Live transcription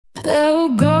They'll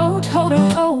go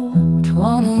toe-to-toe,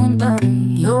 20 and 30.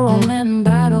 Your old men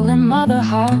battle in mother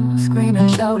house, screaming,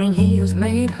 shouting, he has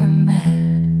made her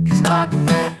mad. He's not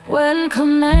bad. When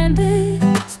commanded,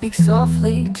 speak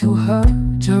softly to her.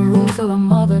 Jerusalem,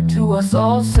 mother to us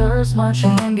all, sirs,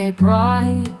 marching in gay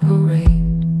pride parade.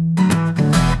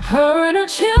 Her and her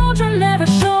children never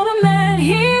showed a man.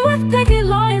 He with picket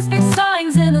lines, big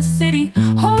signs in the city,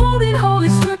 holding holy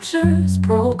scriptures,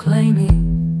 proclaiming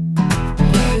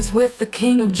he is with the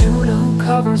King of Judah, who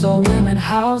covers all women,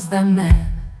 house them men.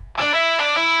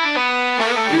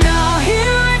 Now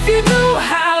here, if you do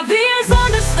have ears,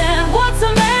 understand what's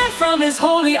a man from his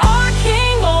holy our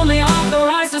King, only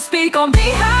authorized to speak on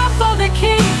behalf of the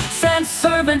King, sent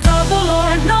servant of the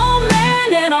Lord, no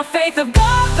man in our faith of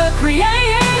God the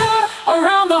Creator.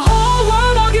 Around the whole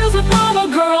world argues with mama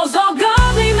girls, all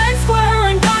godly men square,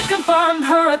 and God confirmed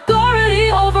her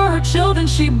authority over her children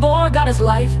she bore. God is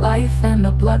life, life and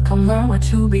the blood. Come learn where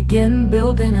to begin,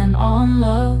 building and on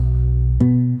love.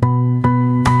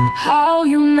 How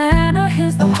you manner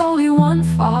his the Holy One,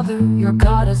 Father. Your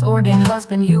God is ordained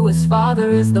husband, you his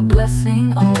father, is the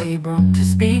blessing of Abram to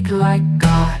speak like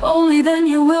God. Only then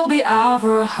you will be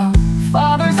Abraham.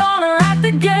 Father's honor at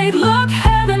the gate. Look,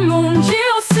 heaven, moon,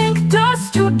 geo sink,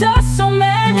 dust to dust, so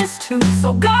man is too.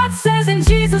 So God says and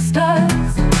Jesus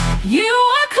does. You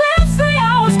eclipse the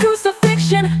hour's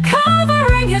crucifixion,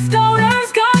 covering his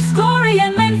daughters, God's glory,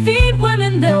 and men feed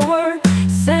women their word,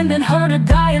 sending her to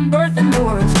die in birth and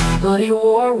words. Bloody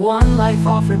war, one life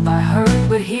offered by her,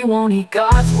 but he won't eat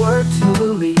God's word to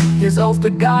believe. His oath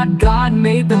to God, God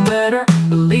made the better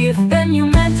belief. Then you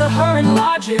meant to her in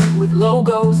logic with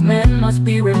logos. Men must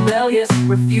be rebellious,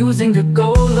 refusing to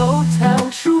go low. Tell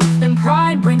truth and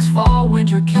pride brings fall,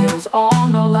 winter kills all.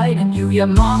 No light in you, your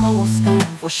mama will stand,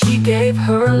 for she gave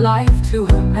her life to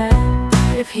her man.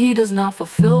 If he does not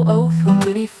fulfill oath, who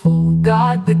will he fool?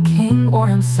 God the King, or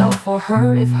himself or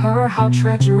her? If her, how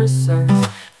treacherous, sirs.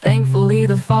 Thankfully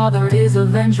the Father is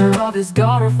avenger of his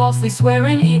daughter, falsely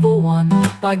swearing evil one.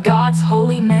 By God's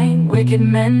holy name, wicked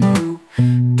men who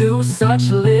do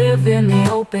such live in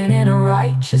the open in a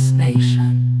righteous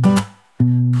nation.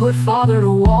 Put Father to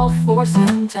wall, force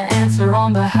him to answer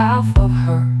on behalf of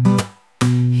her.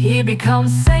 He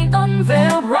becomes saint,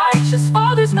 unveiled, righteous.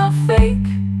 Father's not fake,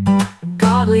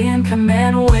 godly in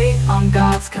command, wait on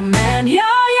God's command. Yeah,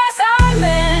 yes,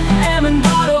 amen. Am and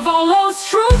God of all those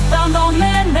truth found on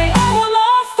men, they owe a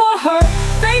law for her.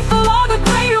 Faithful are the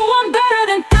greater one, better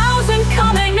than 1,000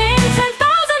 coming in,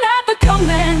 10,000 at the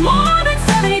command, more than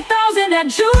 70,000 at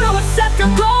Judah with scepter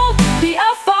gold. The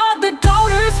ephod, the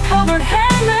daughters covered,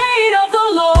 handmaid of the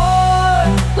Lord.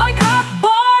 Like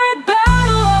Akbar at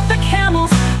battle of the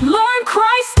camels, learn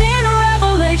Christ in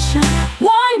Revelation.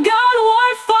 One God,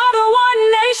 one Father, one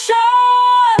nation.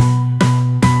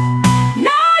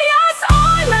 Now yes,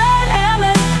 amen,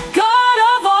 amen. God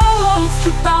of all oaths,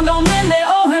 truth found on men, they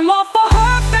owe him all for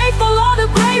her. Faithful are the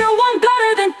greater one,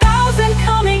 better than 1,000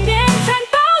 coming in,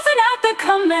 10,000 at the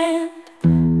command.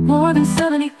 More than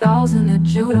 70,000 at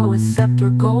Judah with scepter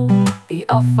gold. The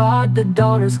ephod, the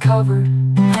daughters covered,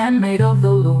 handmaid of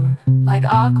the Lord. Like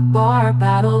Akbar,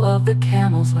 battle of the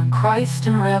camels, learn Christ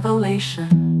in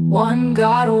Revelation. One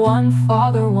God, one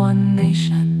Father, one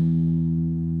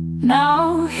nation.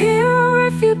 Now here,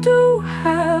 if you do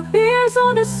have ears,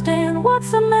 understand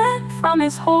what's a man from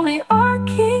his holy our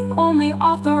King, only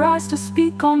authorized to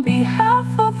speak on behalf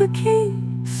of the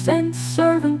King, sent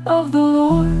servant of the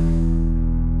Lord.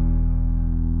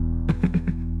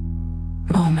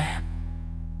 Oh man,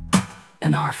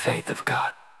 in our faith of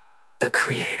God the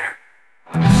Creator.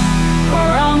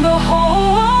 Around the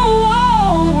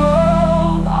whole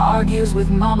world argues with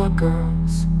mama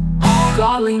girls, all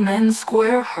godly men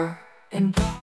square her in